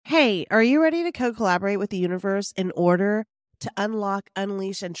Hey, are you ready to co-collaborate with the universe in order to unlock,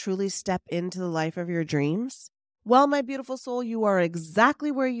 unleash, and truly step into the life of your dreams? Well, my beautiful soul, you are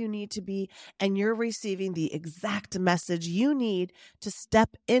exactly where you need to be, and you're receiving the exact message you need to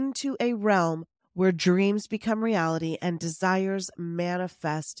step into a realm where dreams become reality and desires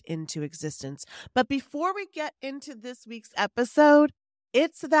manifest into existence. But before we get into this week's episode,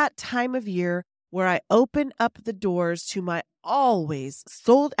 it's that time of year where I open up the doors to my always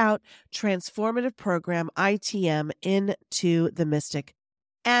sold out transformative program, ITM, Into the Mystic.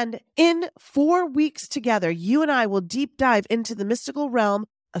 And in 4 weeks together, you and I will deep dive into the mystical realm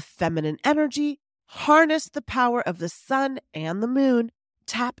of feminine energy, harness the power of the sun and the moon,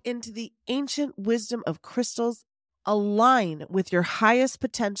 tap into the ancient wisdom of crystals, align with your highest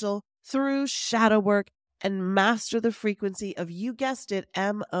potential through shadow work, and master the frequency of, you guessed it,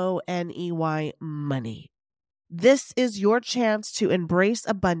 MONEY, money. This is your chance to embrace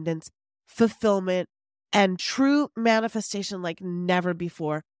abundance, fulfillment, and true manifestation like never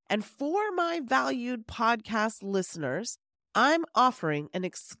before. And for my valued podcast listeners, I'm offering an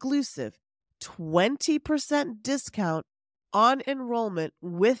exclusive 20% discount on enrollment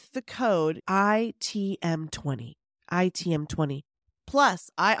with the code ITM20. ITM20. Plus,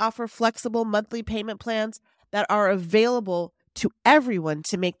 I offer flexible monthly payment plans that are available to everyone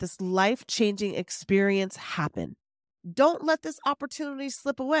to make this life-changing experience happen. Don't let this opportunity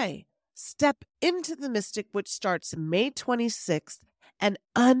slip away. Step into the Mystic, which starts May 26th, and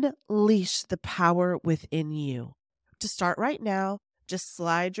unleash the power within you. To start right now, just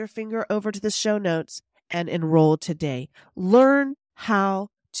slide your finger over to the show notes and enroll today. Learn how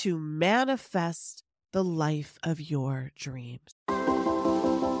to manifest the life of your dreams.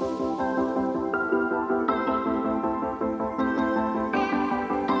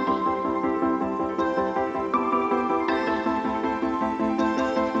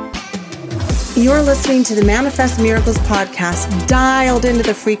 You're listening to the Manifest Miracles podcast, dialed into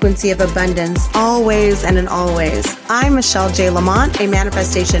the frequency of abundance, always and in all ways. I'm Michelle J. Lamont, a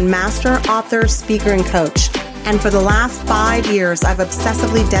manifestation master, author, speaker, and coach. And for the last 5 years, I've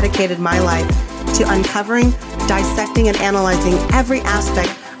obsessively dedicated my life to uncovering, dissecting, and analyzing every aspect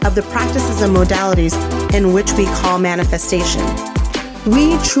of the practices and modalities in which we call manifestation.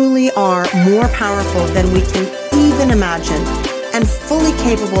 We truly are more powerful than we can even imagine, and fully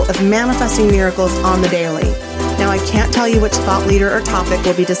capable of manifesting miracles on the daily. Now, I can't tell you which thought leader or topic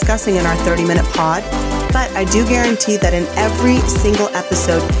we'll be discussing in our 30-minute pod, but I do guarantee that in every single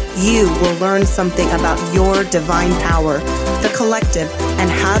episode, you will learn something about your divine power, the collective, and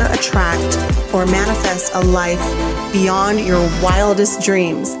how to attract or manifest a life beyond your wildest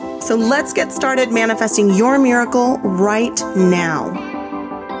dreams. So let's get started manifesting your miracle right now.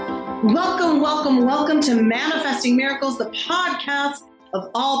 Welcome to Manifesting Miracles, the podcast of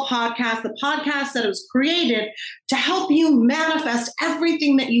all podcasts, the podcast that was created to help you manifest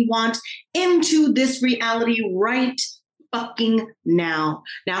everything that you want into this reality right fucking now.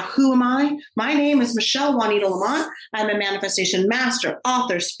 Now, who am I? My name is Michelle Juanita Lamont. I'm a manifestation master,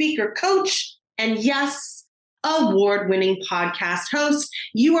 author, speaker, coach, and yes, award-winning podcast host.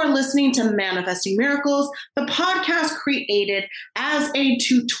 You are listening to Manifesting Miracles, the podcast created as a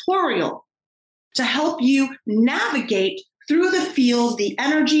tutorial to help you navigate through the field, the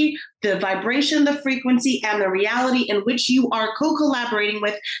energy, the vibration, the frequency, and the reality in which you are co-collaborating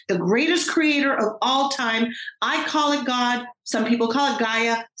with the greatest creator of all time. I call it God. Some people call it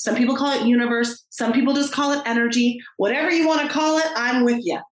Gaia. Some people call it universe. Some people just call it energy. Whatever you want to call it, I'm with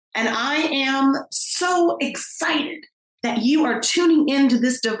you. And I am so excited that you are tuning into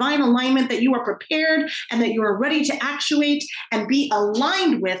this divine alignment, that you are prepared and that you are ready to actuate and be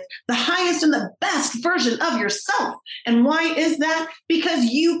aligned with the highest and the best version of yourself. And why is that? Because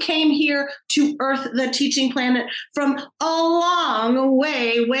you came here to Earth, the teaching planet, from a long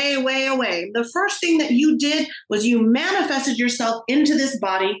way away. The first thing that you did was you manifested yourself into this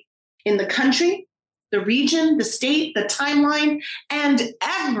body in the country, the region, the state, the timeline, and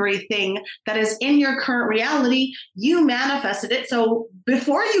everything that is in your current reality. You manifested it. So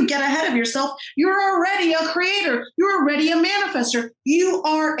before you get ahead of yourself, you're already a creator. You're already a manifester. You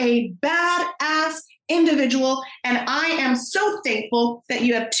are a badass individual. And I am so thankful that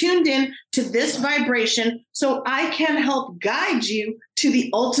you have tuned in to this vibration so I can help guide you to the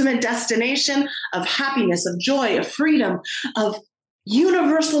ultimate destination of happiness, of joy, of freedom, of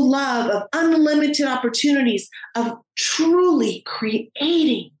universal love, of unlimited opportunities, of truly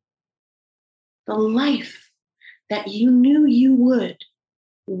creating the life that you knew you would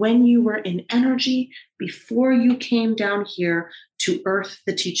when you were in energy before you came down here to Earth,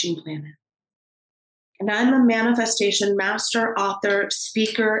 the teaching planet. and I'm a manifestation master, author,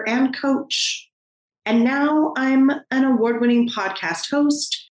 speaker, and coach. And now I'm an award-winning podcast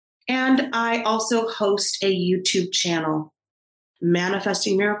host, and I also host a YouTube channel,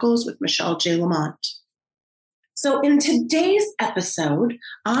 Manifesting Miracles with Michelle J. Lamont. So in today's episode,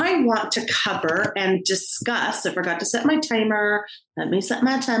 I want to cover and discuss, I forgot to set my timer. Let me set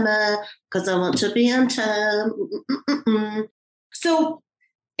my timer because I want to be on time. So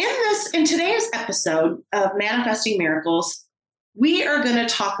in today's episode of Manifesting Miracles, we are going to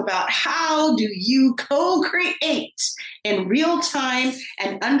talk about how do you co-create in real time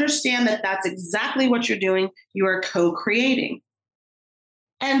and understand that that's exactly what you're doing. You are co-creating.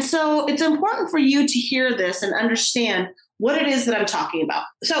 And so it's important for you to hear this and understand what it is that I'm talking about.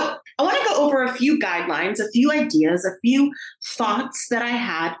 So I want to go over a few guidelines, a few ideas, a few thoughts that I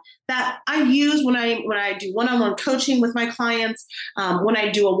had that I use when I do one-on-one coaching with my clients, when I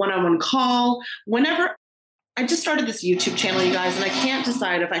do a one-on-one call, whenever. I just started this YouTube channel, you guys, and I can't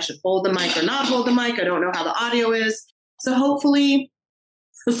decide if I should hold the mic or not hold the mic. I don't know how the audio is. So hopefully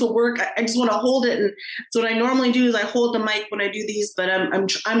this will work. I just want to hold it. And so what I normally do is I hold the mic when I do these, but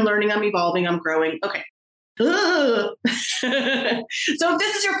I'm learning, I'm evolving, I'm growing. Okay. So if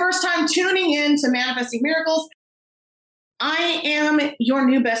this is your first time tuning in to Manifesting Miracles, I am your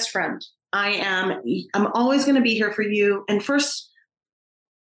new best friend. I'm always going to be here for you. And first,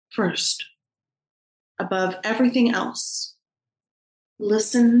 above everything else,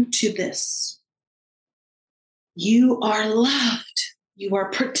 listen to this. You are loved. You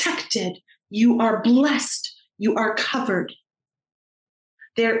are protected. You are blessed. You are covered.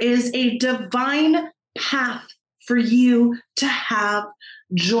 There is a divine path for you to have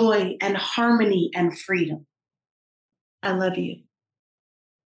joy and harmony and freedom. I love you.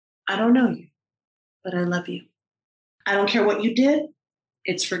 I don't know you, but I love you. I don't care what you did.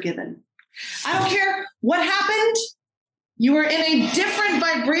 It's forgiven. I don't care what happened. You are in a different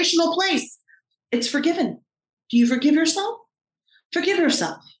vibrational place. It's forgiven. Do you forgive yourself? Forgive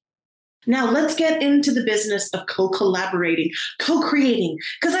yourself. Now let's get into the business of co-collaborating, co-creating.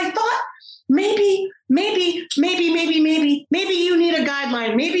 Because I thought maybe you need a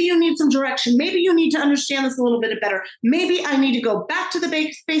guideline. Maybe you need some direction. Maybe you need to understand this a little bit better. Maybe I need to go back to the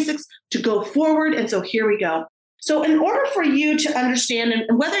basics to go forward. And so here we go. So in order for you to understand,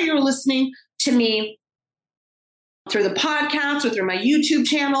 and whether you're listening to me through the podcast or through my YouTube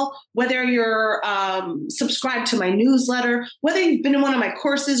channel, whether you're subscribed to my newsletter, whether you've been in one of my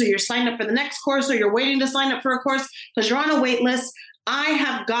courses or you're signed up for the next course or you're waiting to sign up for a course because you're on a wait list, I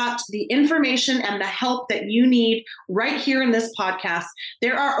have got the information and the help that you need right here in this podcast.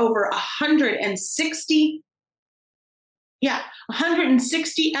 There are over 160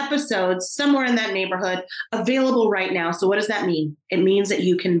 episodes, somewhere in that neighborhood, available right now. So what does that mean? It means that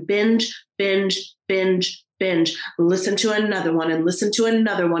you can binge, listen to another one and listen to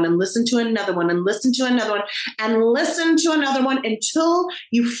another one and listen to another one and listen to another one and listen to another one until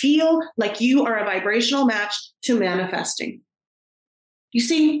you feel like you are a vibrational match to manifesting. You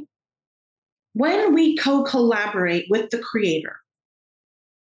see, when we co-collaborate with the Creator,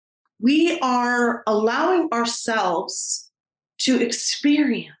 we are allowing ourselves to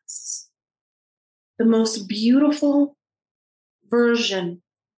experience the most beautiful version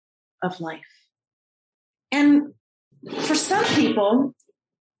of life. And for some people,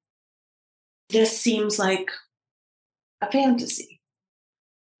 this seems like a fantasy.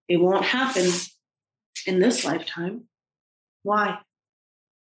 It won't happen in this lifetime. Why?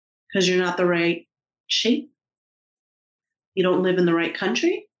 Because you're not the right shape. You don't live in the right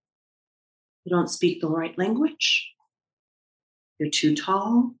country. You don't speak the right language. You're too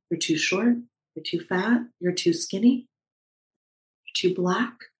tall. You're too short. You're too fat. You're too skinny. You're too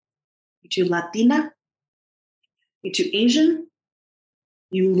black. You're too Latina. You're too Asian.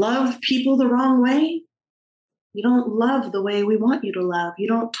 You love people the wrong way. You don't love the way we want you to love. You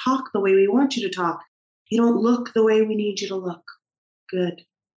don't talk the way we want you to talk. You don't look the way we need you to look. Good.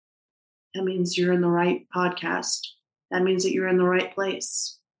 That means you're in the right podcast. That means that you're in the right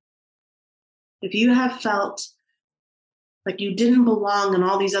place. If you have felt like you didn't belong in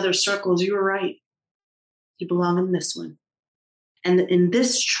all these other circles, you were right. You belong in this one. And in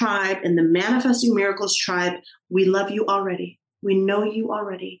this tribe, in the Manifesting Miracles tribe, we love you already. We know you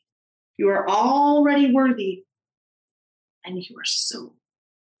already. You are already worthy. And you are so,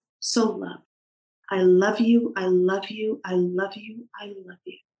 so loved. I love you. I love you. I love you. I love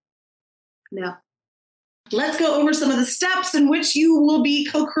you. Now, let's go over some of the steps in which you will be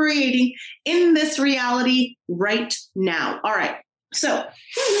co-creating in this reality right now. All right. So,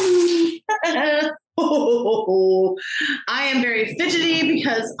 I am very fidgety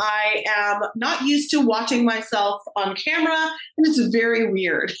because I am not used to watching myself on camera, and it's very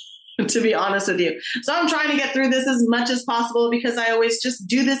weird, to be honest with you. So I'm trying to get through this as much as possible because I always just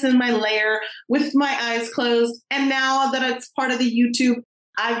do this in my lair with my eyes closed. And now that it's part of the YouTube,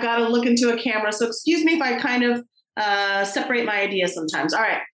 I've got to look into a camera. So excuse me if I kind of separate my ideas sometimes. All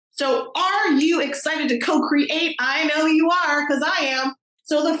right. So are you excited to co-create? I know you are, because I am.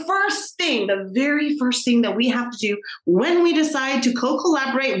 So the very first thing that we have to do when we decide to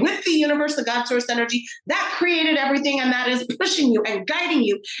co-collaborate with the universe, the God source energy that created everything, and that is pushing you and guiding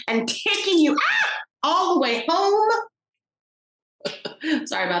you and taking you all the way home.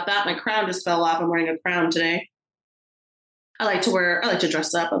 Sorry about that. My crown just fell off. I'm wearing a crown today. I like to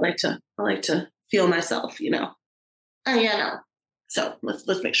dress up. I like to feel myself, So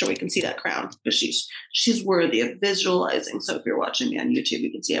let's make sure we can see that crown, because she's worthy of visualizing. So if you're watching me on YouTube,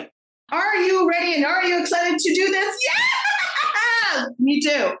 you can see it. Are you ready and are you excited to do this? Yes! Me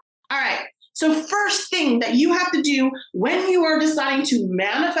too. All right. So first thing that you have to do when you are deciding to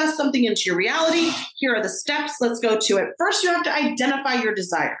manifest something into your reality, here are the steps. Let's go to it. First, you have to identify your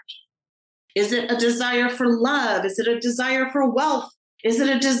desire. Is it a desire for love? Is it a desire for wealth? Is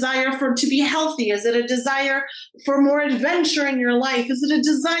it a desire to be healthy? Is it a desire for more adventure in your life? Is it a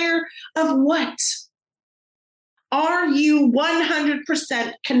desire of what? Are you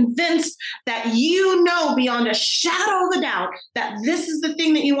 100% convinced that you know beyond a shadow of a doubt that this is the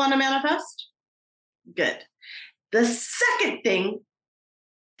thing that you want to manifest? Good. The second thing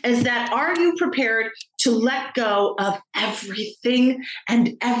is that, are you prepared to let go of everything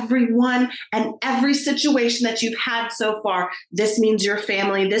and everyone and every situation that you've had so far? This means your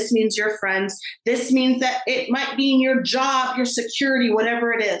family. This means your friends. This means that it might be in your job, your security,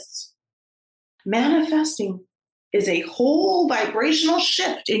 whatever it is. Manifesting is a whole vibrational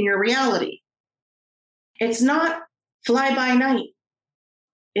shift in your reality. It's not fly by night.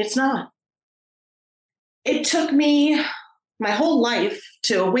 It's not. It took me my whole life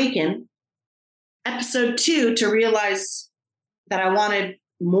to awaken. Episode 2, to realize that I wanted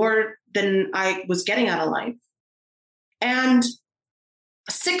more than I was getting out of life. And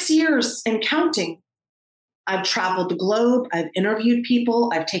 6 years and counting. I've traveled the globe. I've interviewed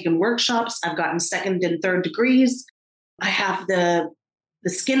people. I've taken workshops. I've gotten 2nd and 3rd degrees. I have the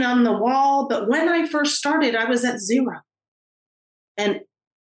skin on the wall. But when I first started, I was at 0 and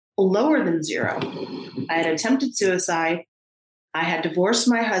lower than 0. I had attempted suicide. I had divorced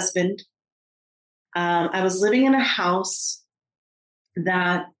my husband. I was living in a house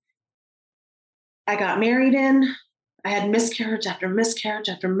that I got married in. I had miscarriage after miscarriage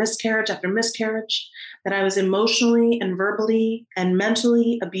after miscarriage after miscarriage that I was emotionally and verbally and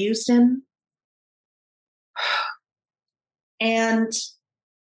mentally abused in. And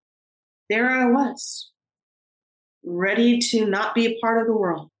there I was, ready to not be a part of the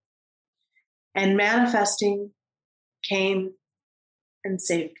world. And manifesting came and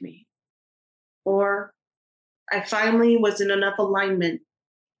saved me. Or I finally was in enough alignment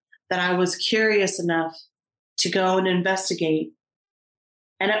that I was curious enough to go and investigate.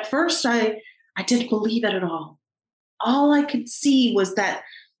 And at first I didn't believe it at all. All I could see was that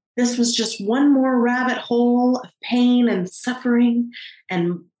this was just one more rabbit hole of pain and suffering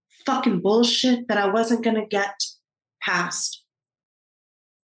and fucking bullshit that I wasn't going to get past.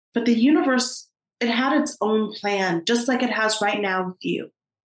 But the universe, it had its own plan, just like it has right now with you.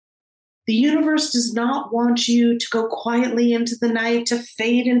 The universe does not want you to go quietly into the night, to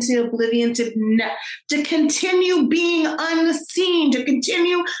fade into oblivion, to continue being unseen, to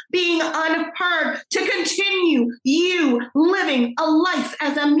continue being unheard, to continue you living a life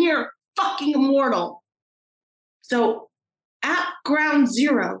as a mere fucking mortal. So at ground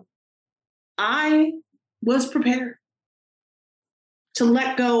zero, I was prepared to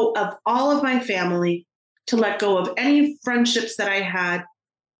let go of all of my family, to let go of any friendships that I had,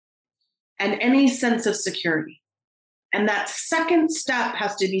 and any sense of security. And that second step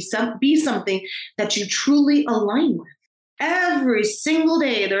has to be something that you truly align with. Every single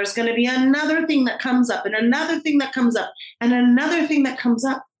day, there's going to be another thing that comes up and another thing that comes up and another thing that comes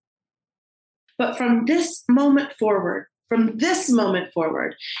up. But from this moment forward,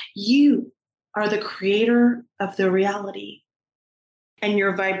 you are the creator of the reality, and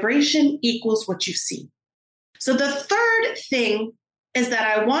your vibration equals what you see. So the third thing is that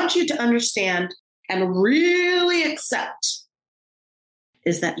I want you to understand and really accept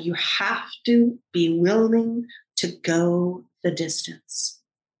is that you have to be willing to go the distance.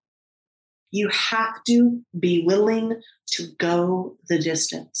 You have to be willing to go the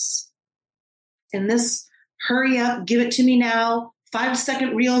distance. In this hurry up, give it to me now,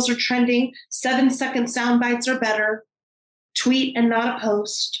 5-second reels are trending. 7-second sound bites are better. Tweet and not a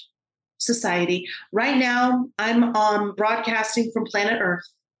post society. Right now, I'm broadcasting from planet Earth.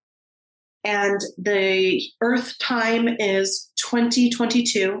 And the Earth time is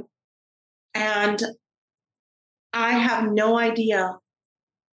 2022. And I have no idea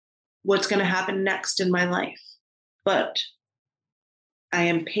what's going to happen next in my life. But I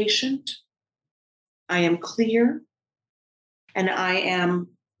am patient. I am clear. And I am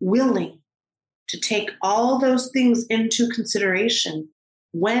willing to take all those things into consideration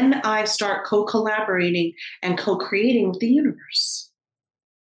when I start co-collaborating and co-creating with the universe.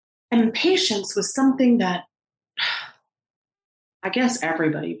 And patience was something that I guess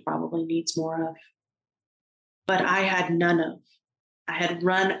everybody probably needs more of. But I had none of. I had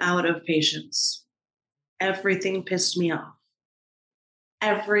run out of patience. Everything pissed me off.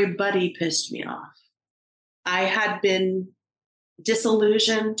 Everybody pissed me off. I had been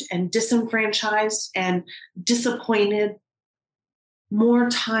disillusioned and disenfranchised and disappointed more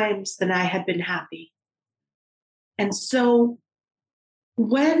times than I had been happy. And so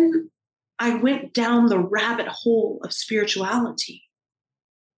when I went down the rabbit hole of spirituality,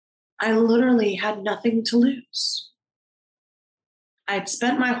 I literally had nothing to lose. I'd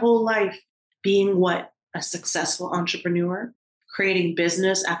spent my whole life being what? A successful entrepreneur, creating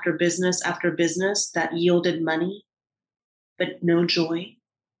business after business after business that yielded money, but no joy,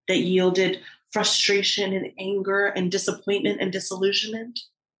 that yielded frustration and anger and disappointment and disillusionment,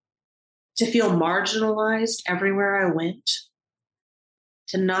 to feel marginalized everywhere I went,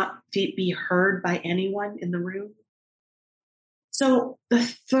 to not be heard by anyone in the room. So the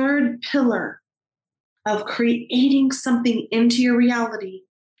third pillar of creating something into your reality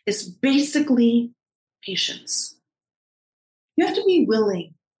is basically patience. You have to be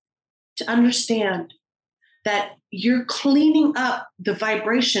willing to understand that you're cleaning up the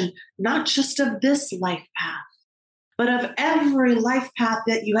vibration, not just of this life path, but of every life path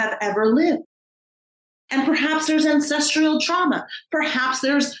that you have ever lived. And perhaps there's ancestral trauma. Perhaps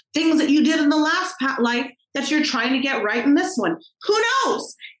there's things that you did in the last life that you're trying to get right in this one. Who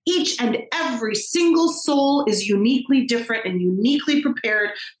knows? Each and every single soul is uniquely different and uniquely prepared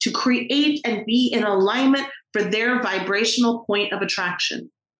to create and be in alignment for their vibrational point of attraction.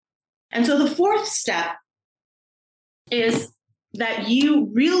 And so the fourth step is that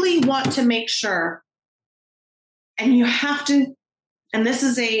you really want to make sure, and you have to, and this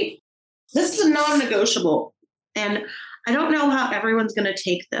is a non-negotiable, and I don't know how everyone's going to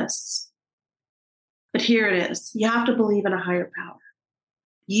take this, but here it is. You have to believe in a higher power.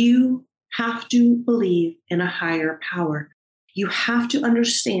 You have to believe in a higher power. You have to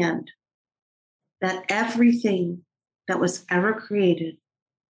understand that everything that was ever created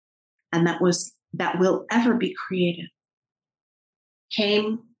and that will ever be created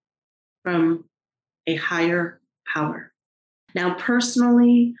came from a higher power. Now,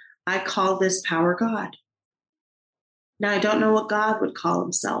 personally, I call this power God. Now, I don't know what God would call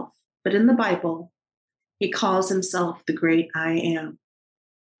himself, but in the Bible, he calls himself the great I am.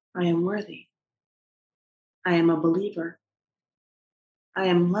 I am worthy. I am a believer. I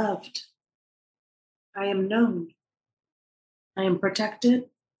am loved. I am known. I am protected.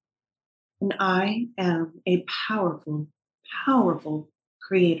 And I am a powerful, powerful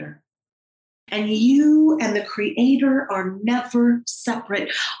creator. And you and the creator are never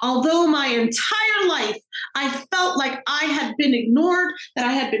separate. Although my entire life, I felt like I had been ignored, that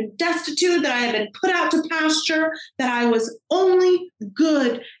I had been destitute, that I had been put out to pasture, that I was only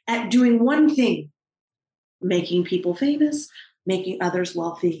good at doing one thing, making people famous, making others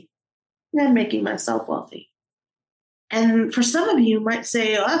wealthy, and making myself wealthy. And for some of you might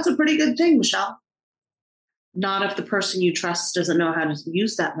say, oh, that's a pretty good thing, Michelle. Not if the person you trust doesn't know how to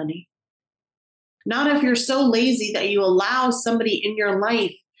use that money. Not if you're so lazy that you allow somebody in your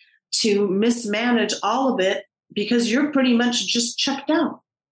life to mismanage all of it because you're pretty much just checked out.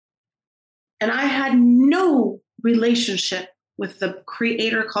 And I had no relationship with the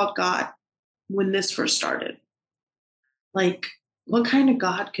creator called God when this first started. Like, what kind of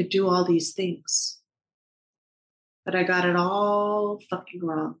God could do all these things? But I got it all fucking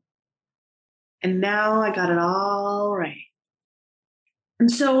wrong. And now I got it all right. And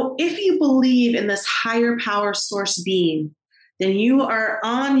so if you believe in this higher power source being, then you are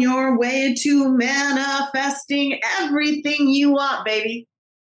on your way to manifesting everything you want, baby.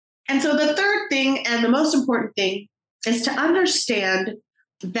 And so the third thing and the most important thing is to understand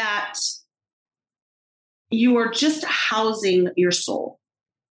that you are just housing your soul.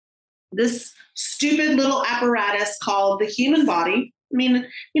 This stupid little apparatus called the human body. I mean,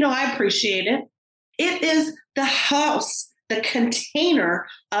 I appreciate it. It is the house the container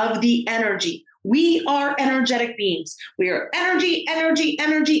of the energy. We are energetic beings. We are energy, energy,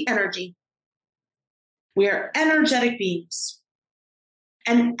 energy, energy. We are energetic beings.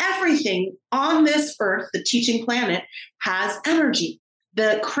 And everything on this earth, the teaching planet, has energy.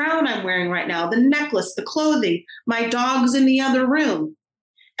 The crown I'm wearing right now, the necklace, the clothing, my dog's in the other room,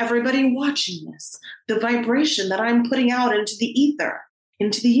 everybody watching this, the vibration that I'm putting out into the ether,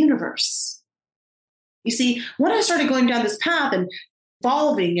 into the universe. You see, when I started going down this path and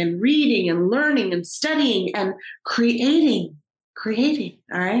evolving and reading and learning and studying and creating,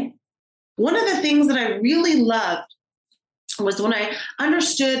 all right? One of the things that I really loved was when I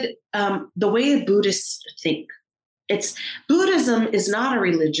understood the way Buddhists think. Buddhism is not a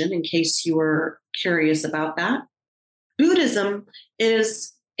religion, in case you were curious about that. Buddhism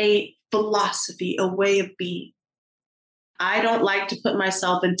is a philosophy, a way of being. I don't like to put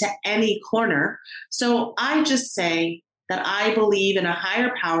myself into any corner, so I just say that I believe in a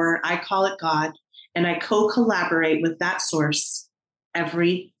higher power. I call it God, and I co-collaborate with that source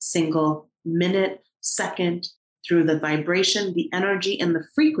every single minute, second, through the vibration, the energy, and the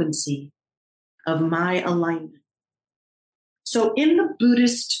frequency of my alignment. So in the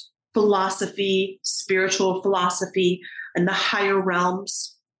Buddhist philosophy, spiritual philosophy, and the higher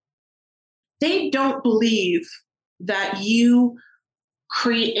realms, they don't believe that you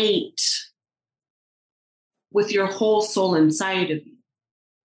create with your whole soul inside of you.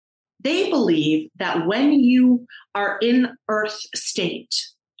 They believe that when you are in earth state,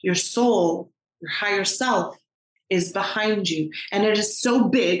 your soul, your higher self, is behind you. And it is so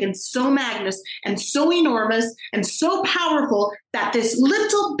big and so magnus and so enormous and so powerful that this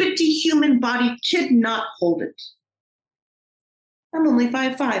little bitty human body could not hold it. I'm only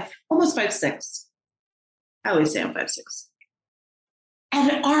 5'5", almost 5'6". I always say I'm 5'6".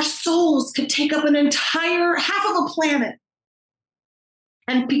 And our souls could take up an entire half of a planet.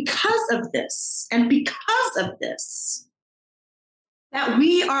 And because of this, that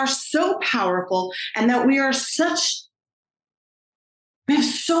we are so powerful and that we have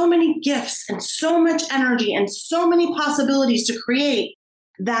so many gifts and so much energy and so many possibilities to create,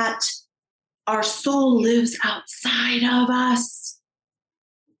 that our soul lives outside of us.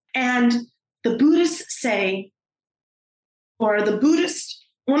 And the Buddhists say, one of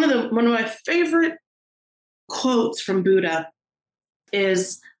my favorite quotes from Buddha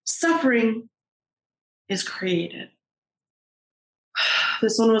is, suffering is created.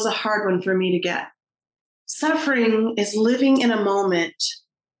 This one was a hard one for me to get. Suffering is living in a moment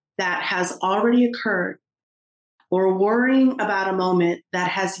that has already occurred, or worrying about a moment that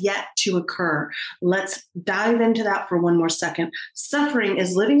has yet to occur. Let's dive into that for one more second. Suffering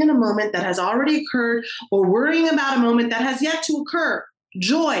is living in a moment that has already occurred, or worrying about a moment that has yet to occur.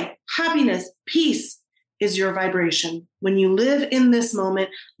 Joy, happiness, peace is your vibration. When you live in this moment,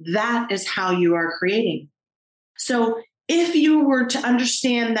 that is how you are creating. So if you were to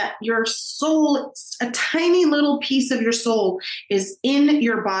understand that your soul, a tiny little piece of your soul, is in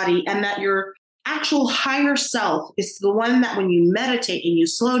your body, and that your actual higher self is the one that when you meditate and you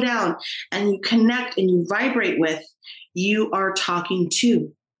slow down and you connect and you vibrate with, you are talking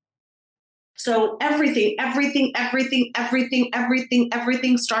to. So everything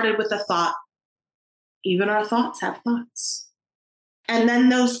started with a thought. Even our thoughts have thoughts. And then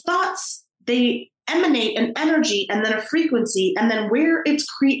those thoughts, they emanate an energy and then a frequency, and then where it's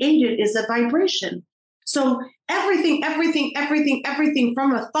created is a vibration. So everything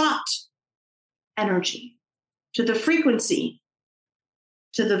from a thought energy to the frequency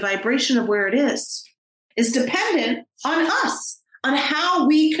to the vibration of where it is dependent on us, on how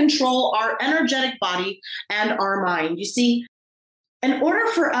we control our energetic body and our mind. You see, in order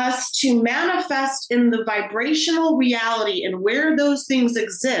for us to manifest in the vibrational reality and where those things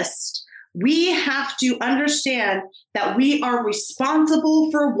exist, we have to understand that we are responsible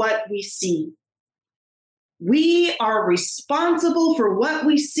for what we see. We are responsible for what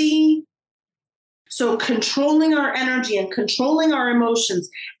we see. So controlling our energy and controlling our emotions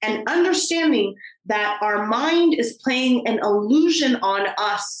and understanding that our mind is playing an illusion on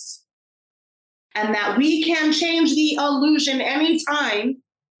us, and that we can change the illusion anytime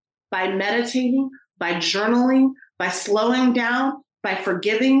by meditating, by journaling, by slowing down, by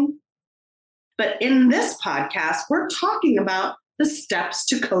forgiving. But in this podcast, we're talking about the steps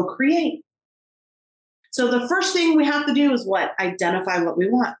to co-create. So the first thing we have to do is what? Identify what we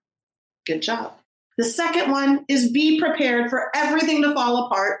want. Good job. The second one is be prepared for everything to fall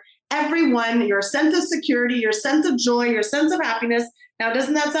apart. Everyone, your sense of security, your sense of joy, your sense of happiness. Now,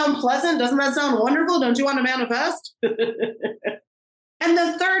 doesn't that sound pleasant? Doesn't that sound wonderful? Don't you want to manifest? And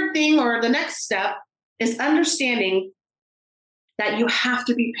the third thing, or the next step, is understanding that you have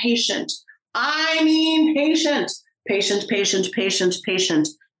to be patient. I mean, patient.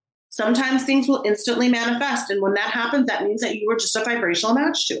 Sometimes things will instantly manifest. And when that happens, that means that you were just a vibrational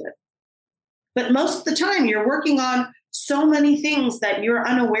match to it. But most of the time, you're working on so many things that you're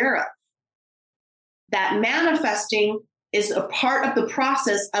unaware of. That manifesting is a part of the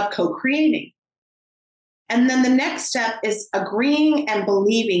process of co-creating. And then the next step is agreeing and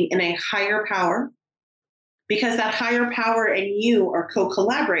believing in a higher power, because that higher power and you are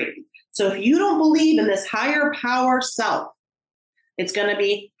co-collaborating. So if you don't believe in this higher power self, it's going to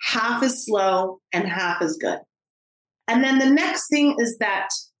be half as slow and half as good. And then the next thing is that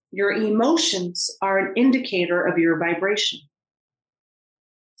your emotions are an indicator of your vibration.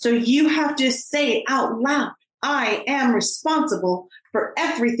 So you have to say out loud, I am responsible for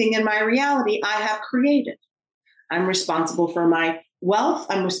everything in my reality I have created. I'm responsible for my wealth.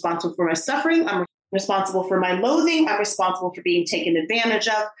 I'm responsible for my suffering. I'm responsible for my loathing. I'm responsible for being taken advantage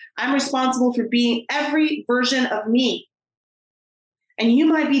of. I'm responsible for being every version of me. And you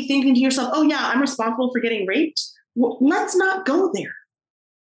might be thinking to yourself, oh yeah, I'm responsible for getting raped. Well, let's not go there.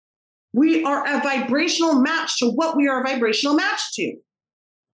 We are a vibrational match to what we are a vibrational match to.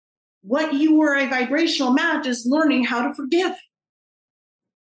 What you are a vibrational match is learning how to forgive.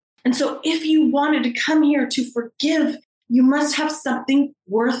 And so if you wanted to come here to forgive, you must have something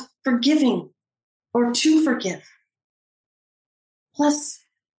worth forgiving or to forgive. Plus,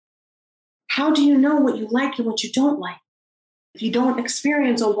 how do you know what you like and what you don't like if you don't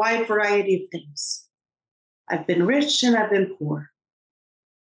experience a wide variety of things? I've been rich and I've been poor.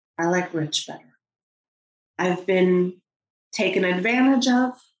 I like rich better. I've been taken advantage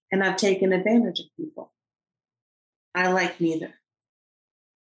of and I've taken advantage of people. I like neither.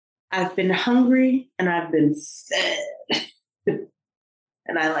 I've been hungry and I've been fed.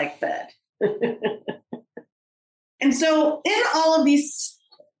 And I like fed. And so in all of these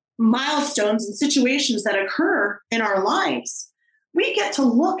milestones and situations that occur in our lives, we get to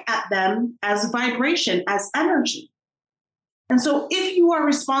look at them as vibration, as energy. And so if you are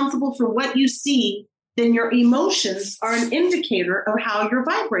responsible for what you see, then your emotions are an indicator of how you're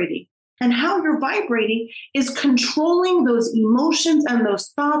vibrating. And how you're vibrating is controlling those emotions and those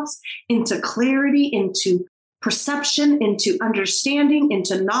thoughts into clarity, into perception, into understanding,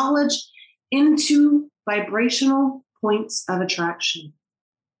 into knowledge, into vibrational points of attraction.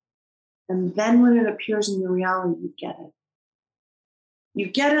 And then when it appears in your reality, you get it. You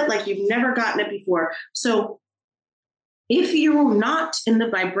get it like you've never gotten it before. So if you're not in the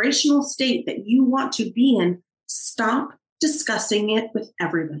vibrational state that you want to be in, stop discussing it with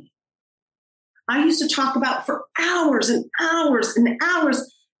everybody. I used to talk about for hours and hours and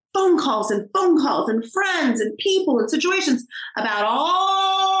hours, phone calls and friends and people and situations about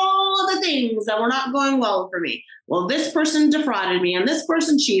all the things that were not going well for me. Well, this person defrauded me and this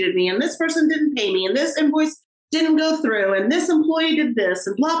person cheated me and this person didn't pay me and this invoice didn't go through and this employee did this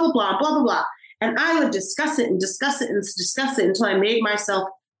and blah, blah, blah, blah, blah, blah. And I would discuss it until I made myself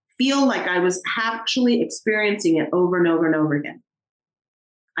feel like I was actually experiencing it over and over and over again.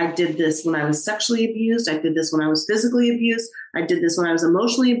 I did this when I was sexually abused. I did this when I was physically abused. I did this when I was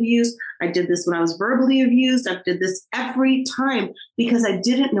emotionally abused. I did this when I was verbally abused. I did this every time because I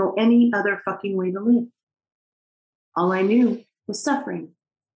didn't know any other fucking way to live. All I knew was suffering.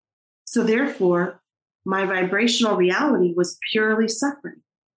 So therefore, my vibrational reality was purely suffering.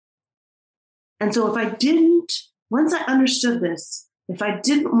 And so once I understood this, if I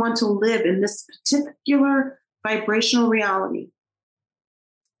didn't want to live in this particular vibrational reality,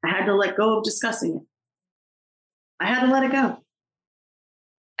 I had to let go of discussing it. I had to let it go.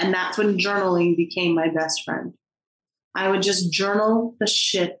 And that's when journaling became my best friend. I would just journal the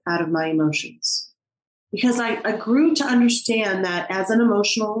shit out of my emotions. Because I grew to understand that as an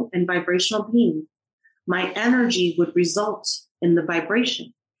emotional and vibrational being, my energy would result in the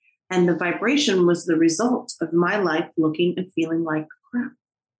vibration. And the vibration was the result of my life looking and feeling like crap.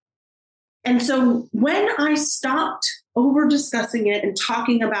 And so when I stopped over discussing it and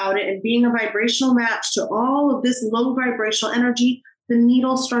talking about it and being a vibrational match to all of this low vibrational energy, the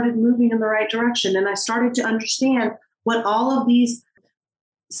needle started moving in the right direction. And I started to understand what all of these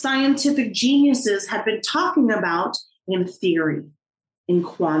scientific geniuses had been talking about in theory, in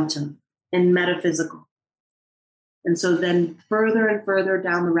quantum, in metaphysical. And so then further and further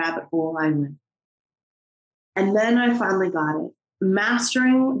down the rabbit hole I went. And then I finally got it.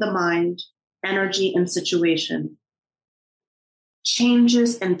 Mastering the mind, energy, and situation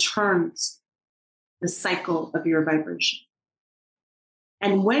changes and turns the cycle of your vibration.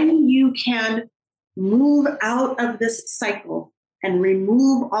 And when you can move out of this cycle and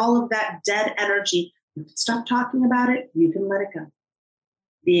remove all of that dead energy, Stop talking about it. You can let it go.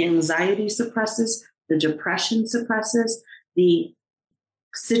 The anxiety suppresses, the depression suppresses, the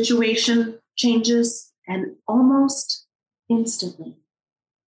situation changes, and almost instantly,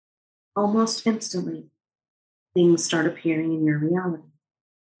 things start appearing in your reality.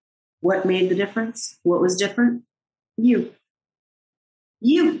 What made the difference? What was different? You.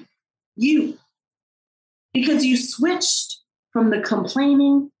 Because you switched from the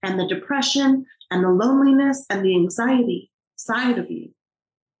complaining and the depression and the loneliness and the anxiety side of you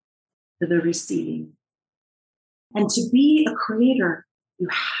to the receiving. And to be a creator, you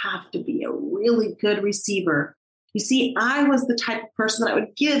have to be a really good receiver. You see, I was the type of person that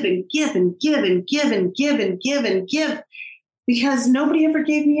would give and give and give and give and give and give and give because nobody ever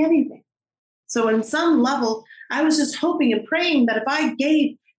gave me anything. So in some level, I was just hoping and praying that if I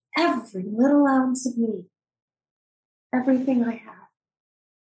gave every little ounce of me, everything I have,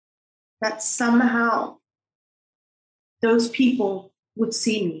 that somehow those people would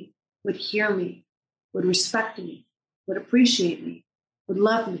see me, would hear me, would respect me, would appreciate me, would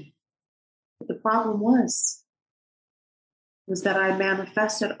love me. But the problem was that I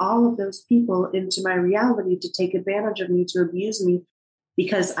manifested all of those people into my reality to take advantage of me, to abuse me,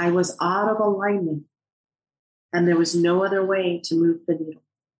 because I was out of alignment and there was no other way to move the needle.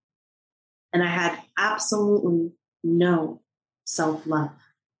 And I had absolutely no self-love.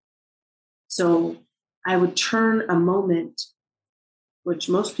 So I would turn a moment, which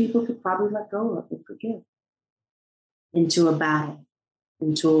most people could probably let go of and forgive, into a battle,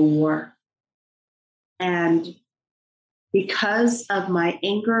 into a war. And because of my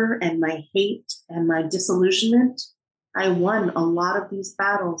anger and my hate and my disillusionment, I won a lot of these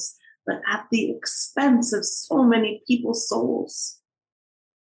battles, but at the expense of so many people's souls.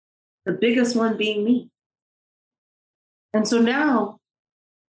 The biggest one being me. And so now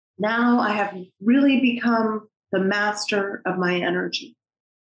I have really become the master of my energy.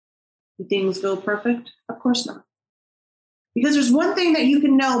 Do things go perfect? Of course not. Because there's one thing that you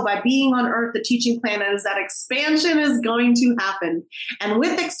can know by being on Earth, the teaching planet, is that expansion is going to happen. And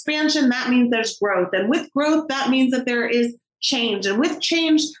with expansion, that means there's growth. And with growth, that means that there is change. And with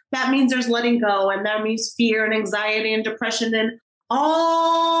change, that means there's letting go. And that means fear and anxiety and depression and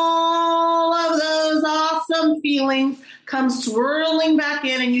all of those awesome feelings come swirling back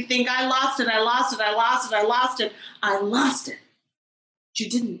in. And you think, I lost it. But you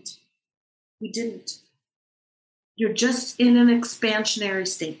didn't. You didn't. You're just in an expansionary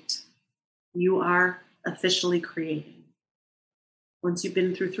state. You are officially creating. Once you've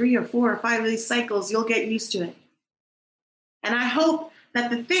been through 3 or 4 or 5 of these cycles, you'll get used to it. And I hope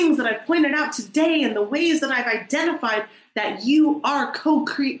that the things that I pointed out today and the ways that I've identified that you are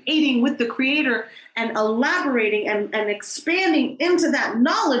co-creating with the Creator and elaborating and expanding into that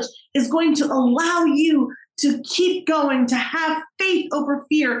knowledge is going to allow you to keep going, to have faith over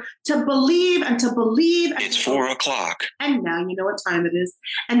fear, to believe and to believe. It's 4 o'clock. And now you know what time it is.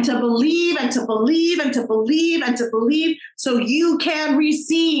 And to believe and to believe and to believe and to believe so you can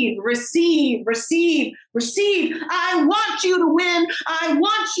receive. I want you to win. I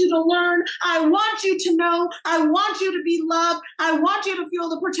want you to learn. I want you to know. I want you to be loved. I want you to feel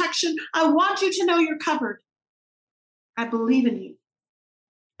the protection. I want you to know you're covered. I believe in you.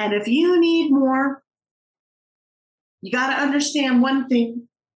 And if you need more, you got to understand one thing,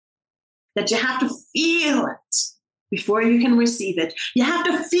 that you have to feel it before you can receive it. You have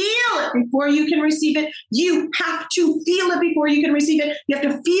to feel it before you can receive it. You have to feel it before you can receive it. You have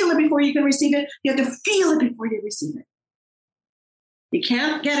to feel it before you can receive it. You have to feel it before you receive it. You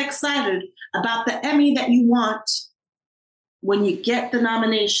can't get excited about the Emmy that you want when you get the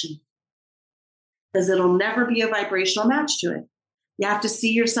nomination, because it'll never be a vibrational match to it. You have to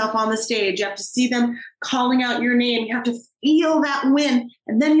see yourself on the stage. You have to see them calling out your name. You have to feel that win.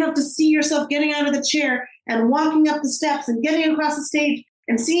 And then you have to see yourself getting out of the chair and walking up the steps and getting across the stage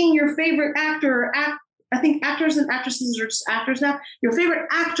and seeing your favorite actor, I think actors and actresses are just actors now, your favorite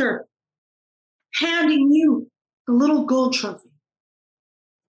actor handing you the little gold trophy.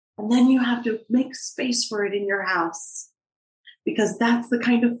 And then you have to make space for it in your house, because that's the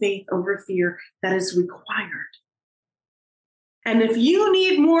kind of faith over fear that is required. And if you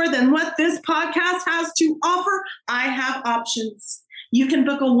need more than what this podcast has to offer, I have options. You can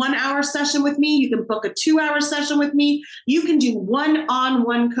book a 1-hour session with me. You can book a 2-hour session with me. You can do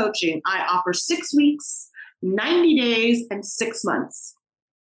one-on-one coaching. I offer 6 weeks, 90 days, and 6 months.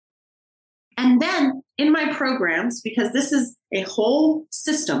 And then in my programs, because this is a whole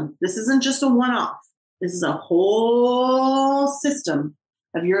system, this isn't just a one-off. This is a whole system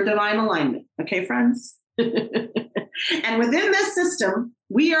of your divine alignment. Okay, friends? And within this system,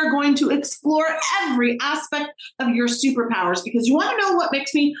 We are going to explore every aspect of your superpowers, because you want to know what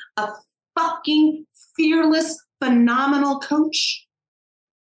makes me a fucking fearless, phenomenal coach?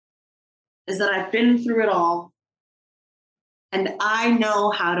 Is that I've been through it all, and I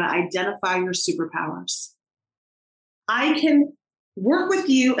know how to identify your superpowers. I can work with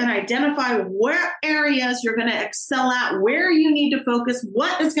you and identify where areas you're going to excel at, where you need to focus,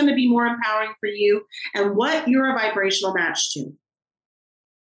 what is going to be more empowering for you, and what you're a vibrational match to.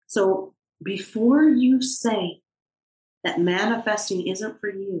 So before you say that manifesting isn't for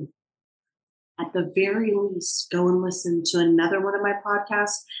you, at the very least, go and listen to another one of my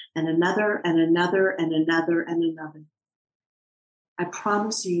podcasts, and another, and another, and another, and another. I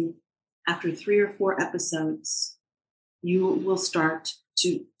promise you, after 3 or 4 episodes, you will start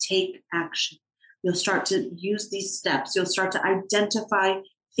to take action. You'll start to use these steps. You'll start to identify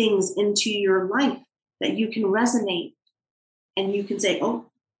things into your life that you can resonate. And you can say,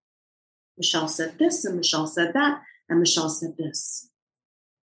 oh, Michelle said this, and Michelle said that, and Michelle said this.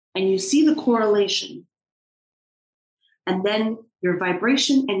 And you see the correlation. And then your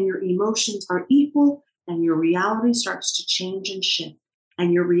vibration and your emotions are equal, and your reality starts to change and shift.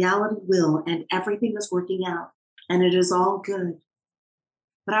 And your reality will, and everything is working out. And it is all good.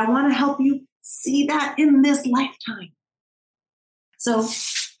 But I want to help you see that in this lifetime. So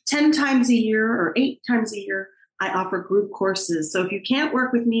 10 times a year or 8 times a year, I offer group courses. So if you can't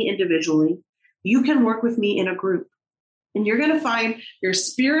work with me individually, you can work with me in a group. And you're going to find your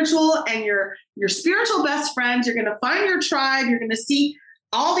spiritual and your spiritual best friends. You're going to find your tribe. You're going to see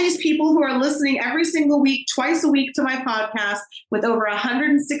all these people who are listening every single week, twice a week to my podcast, with over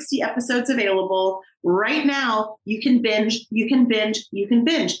 160 episodes available. Right now, you can binge, you can binge, you can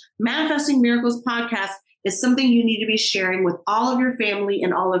binge. Manifesting Miracles podcast is something you need to be sharing with all of your family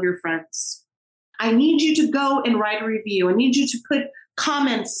and all of your friends. I need you to go and write a review. I need you to put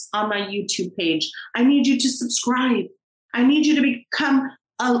comments on my YouTube page. I need you to subscribe. I need you to become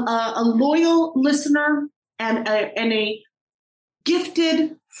a loyal listener and a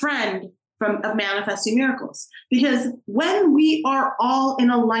gifted friend of Manifesting Miracles. Because when we are all in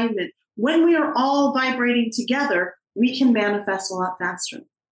alignment, when we are all vibrating together, we can manifest a lot faster.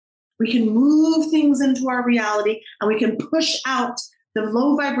 We can move things into our reality, and we can push out the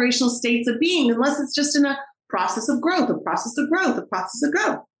low vibrational states of being, unless it's just in a process of growth, a process of growth, a process of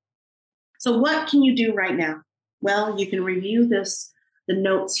growth. So what can you do right now? Well, you can review the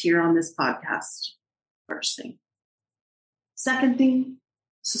notes here on this podcast. First thing. Second thing,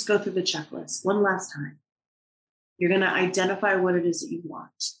 let's just go through the checklist one last time. You're going to identify what it is that you want.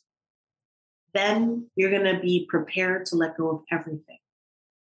 Then you're going to be prepared to let go of everything.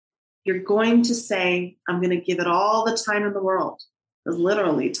 You're going to say, I'm going to give it all the time in the world, because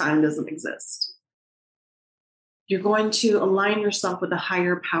literally time doesn't exist. You're going to align yourself with a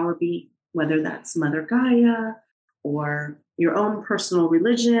higher power being, whether that's Mother Gaia or your own personal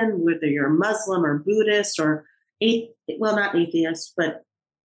religion, whether you're Muslim or Buddhist or not atheist, but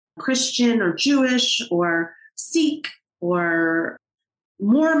Christian or Jewish or Sikh or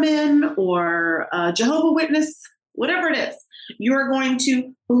Mormon or Jehovah's Witness, whatever it is. You're going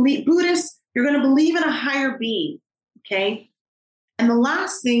to believe, Buddhist, you're going to believe in a higher being, okay? And the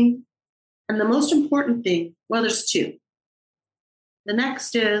last thing, and the most important thing, well, there's 2. The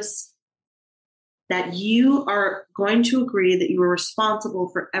next is that you are going to agree that you are responsible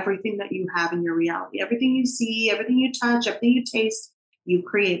for everything that you have in your reality. Everything you see, everything you touch, everything you taste, you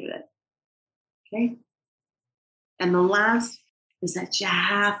created it, okay? And the last is that you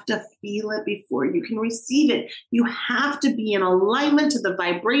have to feel it before you can receive it. You have to be in alignment to the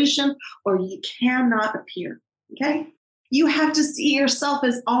vibration, or you cannot appear, okay? You have to see yourself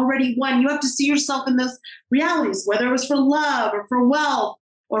as already one. You have to see yourself in those realities, whether it was for love or for wealth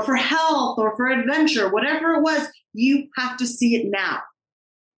or for health or for adventure, whatever it was, you have to see it now.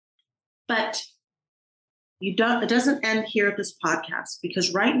 But it doesn't end here at this podcast,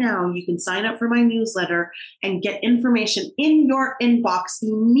 because right now you can sign up for my newsletter and get information in your inbox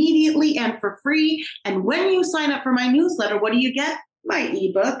immediately and for free. And when you sign up for my newsletter, what do you get? My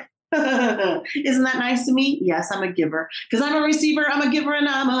ebook. Isn't that nice to me? Yes, I'm a giver, because I'm a receiver, I'm a giver, and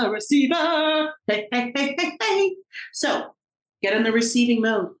I'm a receiver. Hey, hey, hey, hey, hey. So get in the receiving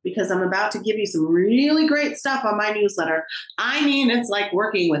mode, because I'm about to give you some really great stuff on my newsletter. I mean, it's like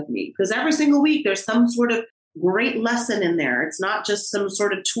working with me, because every single week there's some sort of great lesson in there. It's not just some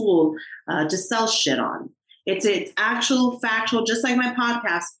sort of tool to sell shit on. It's actual factual, just like my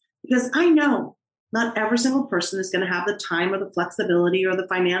podcast, because I know not every single person is going to have the time or the flexibility or the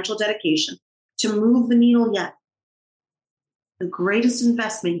financial dedication to move the needle yet. The greatest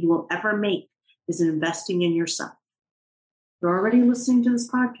investment you will ever make is investing in yourself. You're already listening to this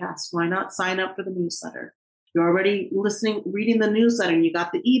podcast. Why not sign up for the newsletter? You're already reading the newsletter, and you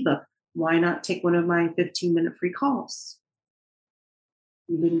got the ebook. Why not take one of my 15-minute free calls?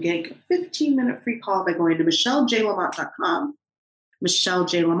 You can get a 15-minute free call by going to michellejlamont.com,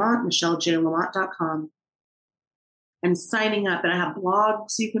 michellejlamont.com, and signing up. And I have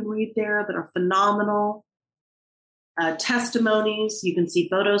blogs you can read there that are phenomenal. Testimonies. You can see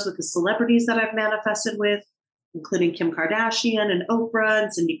photos with the celebrities that I've manifested with, including Kim Kardashian and Oprah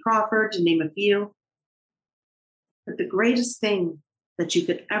and Cindy Crawford, to name a few. But the greatest thing that you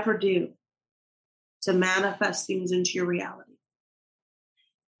could ever do to manifest things into your reality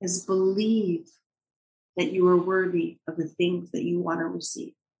is believe that you are worthy of the things that you want to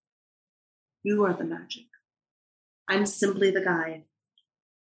receive. You are the magic. I'm simply the guide.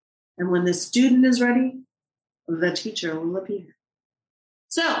 And when the student is ready, the teacher will appear.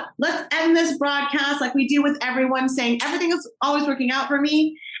 So let's end this broadcast like we do with everyone, saying everything is always working out for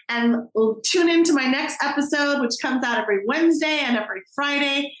me. And we'll tune into my next episode, which comes out every Wednesday and every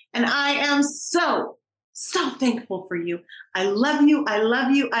Friday. And I am so thankful for you. I love you. I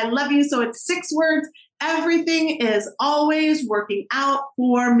love you. I love you. So it's 6 words. Everything is always working out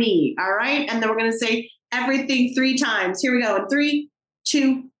for me. All right. And then we're going to say everything 3 times. Here we go. In 3,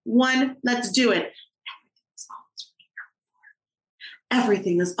 2, 1. Let's do it.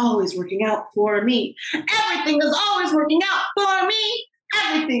 Everything is always working out for me. Everything is always working out for me.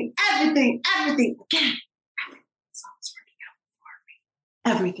 Everything. Again.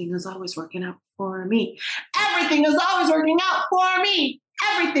 Everything is always working out for me. Everything is always working out for me.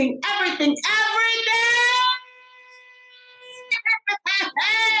 Everything.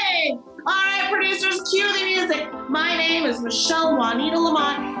 Hey! All right, producers, cue the music. My name is Michelle Juanita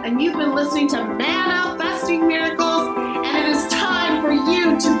Lamont, and you've been listening to Manifesting Miracles, and it is time for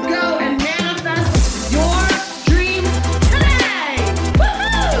you to go and